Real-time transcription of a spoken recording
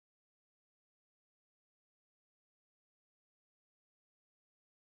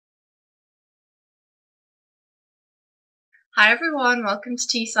Hi everyone, welcome to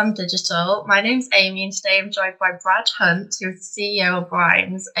TSAM Digital. My name's Amy and today I'm joined by Brad Hunt, who is the CEO of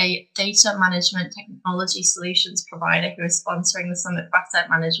Rhymes, a data management technology solutions provider who is sponsoring the Summit for Asset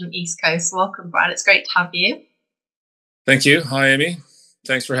Management East Coast. Welcome, Brad. It's great to have you. Thank you. Hi, Amy.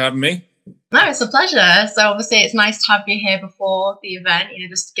 Thanks for having me. No, it's a pleasure. So obviously it's nice to have you here before the event,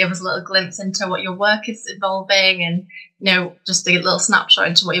 just to give us a little glimpse into what your work is involving and, just a little snapshot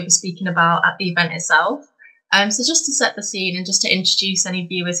into what you'll be speaking about at the event itself. So just to set the scene and just to introduce any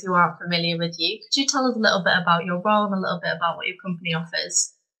viewers who aren't familiar with you, could you tell us a little bit about your role and a little bit about what your company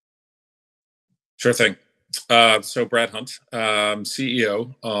offers? Sure thing. So Brad Hunt,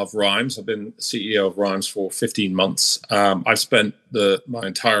 CEO of Rhymes. I've been CEO of Rhymes for 15 months. I've spent my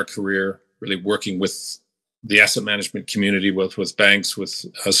entire career really working with the asset management community, with banks, with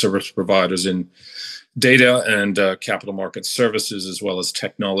service providers in data and capital market services, as well as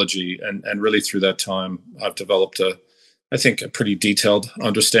technology. And really through that time, I've developed I think, a pretty detailed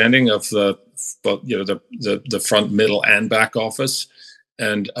understanding of the front, middle, and back office.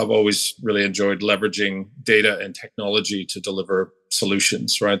 And I've always really enjoyed leveraging data and technology to deliver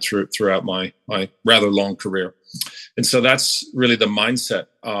solutions throughout my rather long career. And so that's really the mindset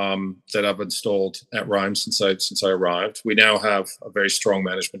that I've installed at Rhymes since I arrived. We now have a very strong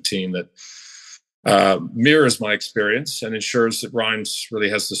management team that mirrors my experience and ensures that Rhymes really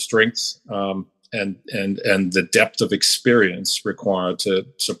has the strength and the depth of experience required to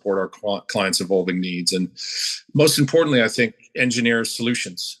support our clients' evolving needs. And most importantly, I think, engineer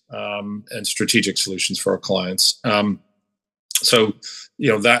solutions and strategic solutions for our clients. So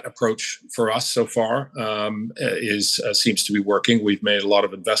that approach for us so far seems to be working. We've made a lot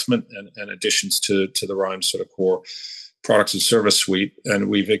of investment and additions to the Rhymes sort of core products and service suite, and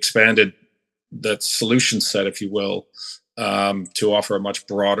we've expanded that solution set, if you will, to offer a much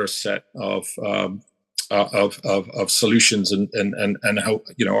broader set of solutions, and how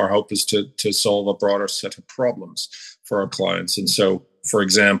our hope is to solve a broader set of problems for our clients. And so, for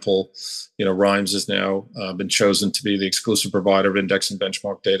example, Rhymes has now been chosen to be the exclusive provider of index and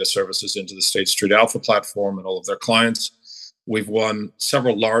benchmark data services into the State Street Alpha platform and all of their clients. We've won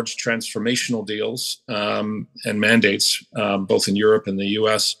several large transformational deals and mandates, both in Europe and the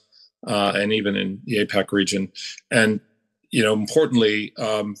US, and even in the APAC region. And importantly,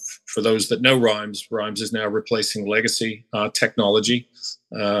 for those that know Rhymes is now replacing legacy technology,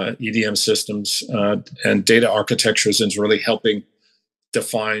 EDM systems, and data architectures, and is really helping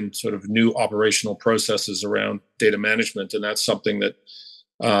define sort of new operational processes around data management. And that's something that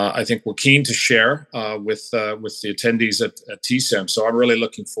I think we're keen to share with the attendees at TSAM. So I'm really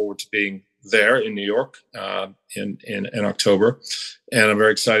looking forward to being there in New York in October, and I'm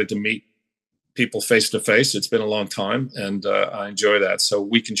very excited to meet people face to face. It's been a long time, and I enjoy that. So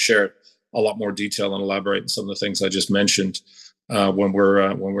we can share a lot more detail and elaborate on some of the things I just mentioned when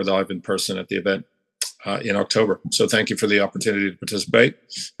we're live in person at the event in October. So thank you for the opportunity to participate,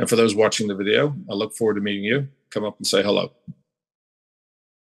 and for those watching the video, I look forward to meeting you. Come up and say hello.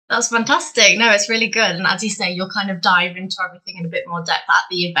 That's fantastic. No, it's really good. And as you say, you'll kind of dive into everything in a bit more depth at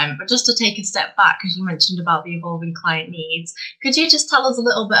the event. But just to take a step back, because you mentioned about the evolving client needs, could you just tell us a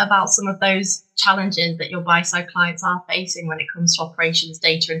little bit about some of those challenges that your buy-side clients are facing when it comes to operations,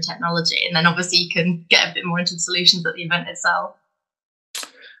 data, and technology? And then obviously you can get a bit more into the solutions at the event itself.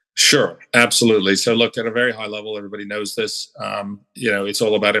 Sure, absolutely. So look, at a very high level, everybody knows this. It's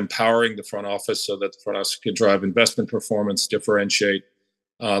all about empowering the front office so that the front office can drive investment performance, differentiate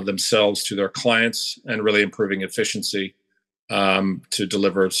themselves to their clients, and really improving efficiency to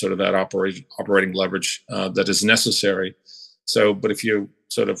deliver sort of that operating leverage that is necessary. So, but if you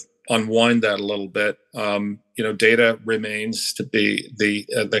sort of unwind that a little bit, data remains to be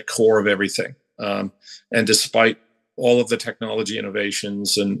the core of everything. And despite all of the technology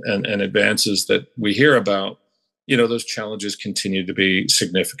innovations and advances that we hear about, those challenges continue to be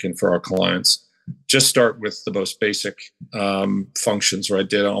significant for our clients. Just start with the most basic functions, right?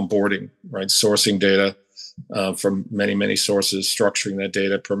 Data onboarding, right? Sourcing data from many, many sources, structuring that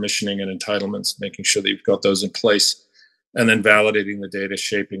data, permissioning and entitlements, making sure that you've got those in place, and then validating the data,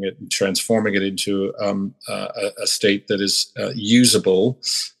 shaping it, and transforming it into a state that is usable.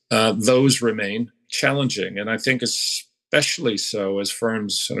 Those remain challenging. And I think especially so as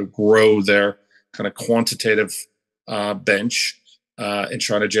firms sort of grow their kind of quantitative bench and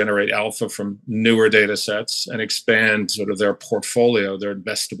try to generate alpha from newer data sets and expand sort of their portfolio, their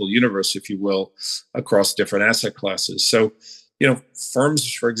investable universe, if you will, across different asset classes. So,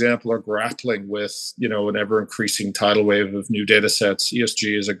 firms, for example, are grappling with, an ever-increasing tidal wave of new data sets.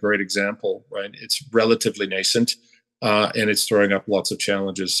 ESG is a great example, right? It's relatively nascent. and it's throwing up lots of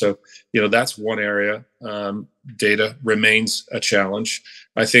challenges. So, that's one area. Data remains a challenge.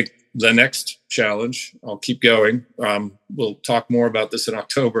 I think the next challenge, I'll keep going. We'll talk more about this in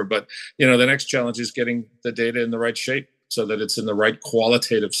October, but the next challenge is getting the data in the right shape so that it's in the right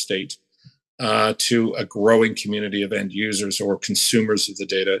qualitative state to a growing community of end users or consumers of the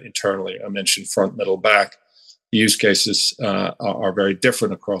data internally. I mentioned front, middle, back. Use cases are very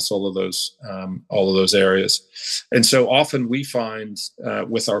different across all of those areas, and so often we find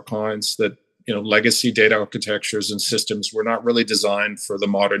with our clients that legacy data architectures and systems were not really designed for the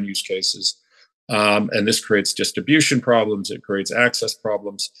modern use cases, and this creates distribution problems. It creates access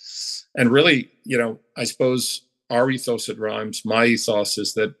problems, and really, I suppose our ethos at Rhymes, my ethos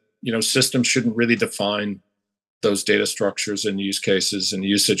is that systems shouldn't really define those data structures and use cases and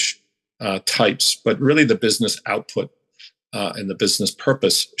usage types, but really the business output and the business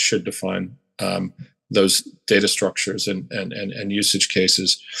purpose should define those data structures and usage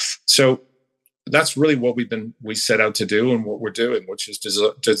cases. So that's really what we set out to do and what we're doing, which is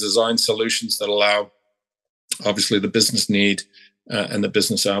to design solutions that allow, obviously, the business need and the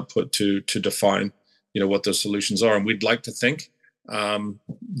business output to define, what those solutions are. And we'd like to think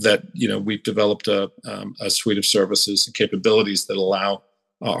that we've developed a suite of services and capabilities that allow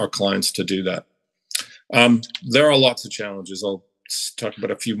our clients to do that. There are lots of challenges. I'll talk about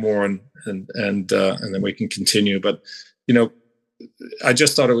a few more, and then we can continue. But I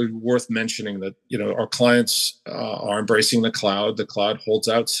just thought it would be worth mentioning that our clients are embracing the cloud. The cloud holds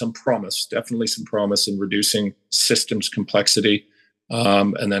out some promise, definitely some promise in reducing systems complexity,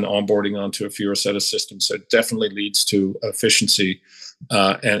 and then onboarding onto a fewer set of systems. So it definitely leads to efficiency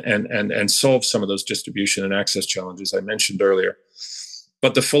and solve some of those distribution and access challenges I mentioned earlier.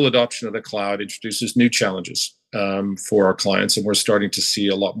 But the full adoption of the cloud introduces new challenges for our clients, and we're starting to see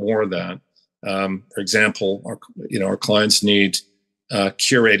a lot more of that. For example, our clients need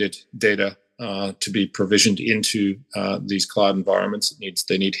curated data to be provisioned into these cloud environments.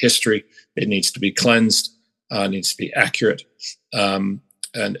 They need history. It needs to be cleansed. It needs to be accurate, and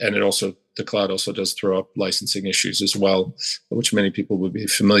it also, the cloud also does throw up licensing issues as well, which many people would be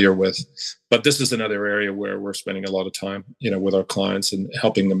familiar with. But this is another area where we're spending a lot of time, with our clients and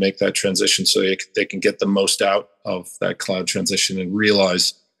helping them make that transition so they can get the most out of that cloud transition and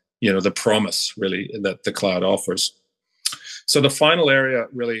realize, the promise really that the cloud offers. So the final area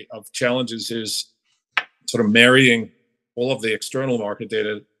really of challenges is sort of marrying all of the external market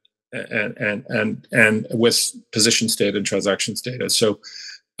data and with positions data and transactions data. So,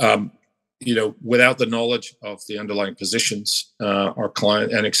 without the knowledge of the underlying positions, our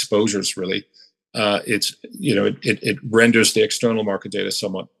client and exposures really, it renders the external market data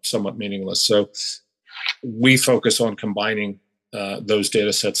somewhat meaningless. So we focus on combining those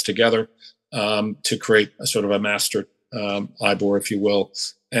data sets together to create a sort of a master IBOR, if you will,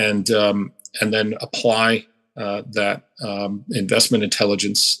 and then apply that investment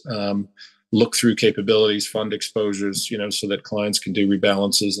intelligence, look through capabilities, fund exposures, so that clients can do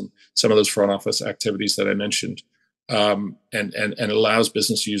rebalances and some of those front office activities that I mentioned, and allows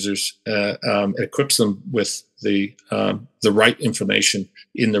business users, equips them with the right information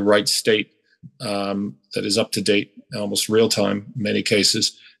in the right state that is up to date, almost real time in many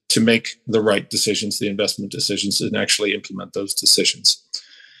cases, to make the right decisions, the investment decisions, and actually implement those decisions.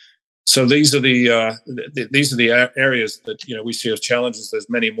 So these are the areas that we see as challenges. There's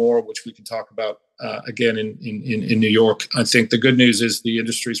many more which we can talk about again in New York. I think the good news is the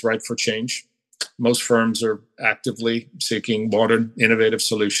industry is ripe for change. Most firms are actively seeking modern, innovative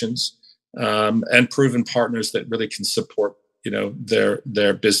solutions and proven partners that really can support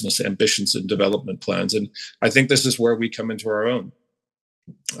their business ambitions and development plans. And I think this is where we come into our own.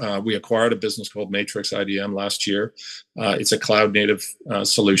 We acquired a business called Matrix IDM last year. It's a cloud-native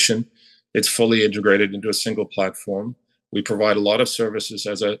solution. It's fully integrated into a single platform. We provide a lot of services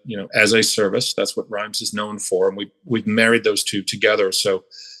as a service. That's what Rhymes is known for, and we've married those two together so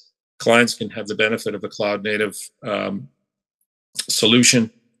clients can have the benefit of a cloud-native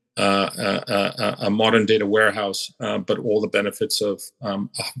solution, a modern data warehouse, but all the benefits of a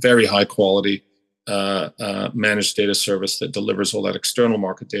very high-quality managed data service that delivers all that external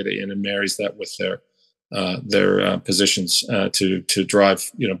market data in and marries that with their positions to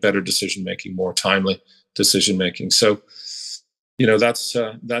drive better decision making, more timely decision making. So that's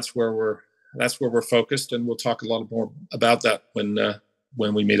where we're focused, and we'll talk a lot more about that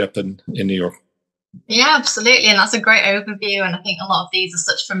when we meet up in New York. Yeah, absolutely. And that's a great overview. And I think a lot of these are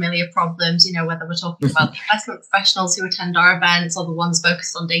such familiar problems, whether we're talking about the investment professionals who attend our events or the ones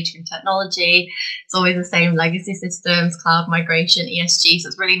focused on data and technology. It's always the same: legacy systems, cloud migration, ESG. So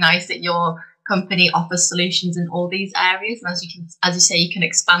it's really nice that you're company offers solutions in all these areas. And as you say, you can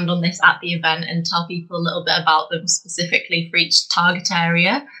expand on this at the event and tell people a little bit about them specifically for each target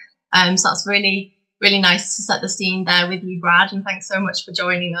area. So that's really, really nice to set the scene there with you, Brad. And thanks so much for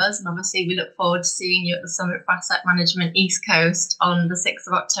joining us. And obviously, we look forward to seeing you at the Summit for Asset Management East Coast on the 6th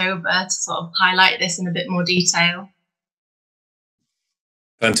of October to sort of highlight this in a bit more detail.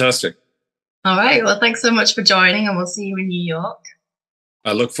 Fantastic. All right. Well, thanks so much for joining, and we'll see you in New York.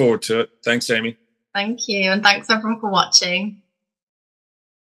 I look forward to it. Thanks, Amy. Thank you. And thanks everyone for watching.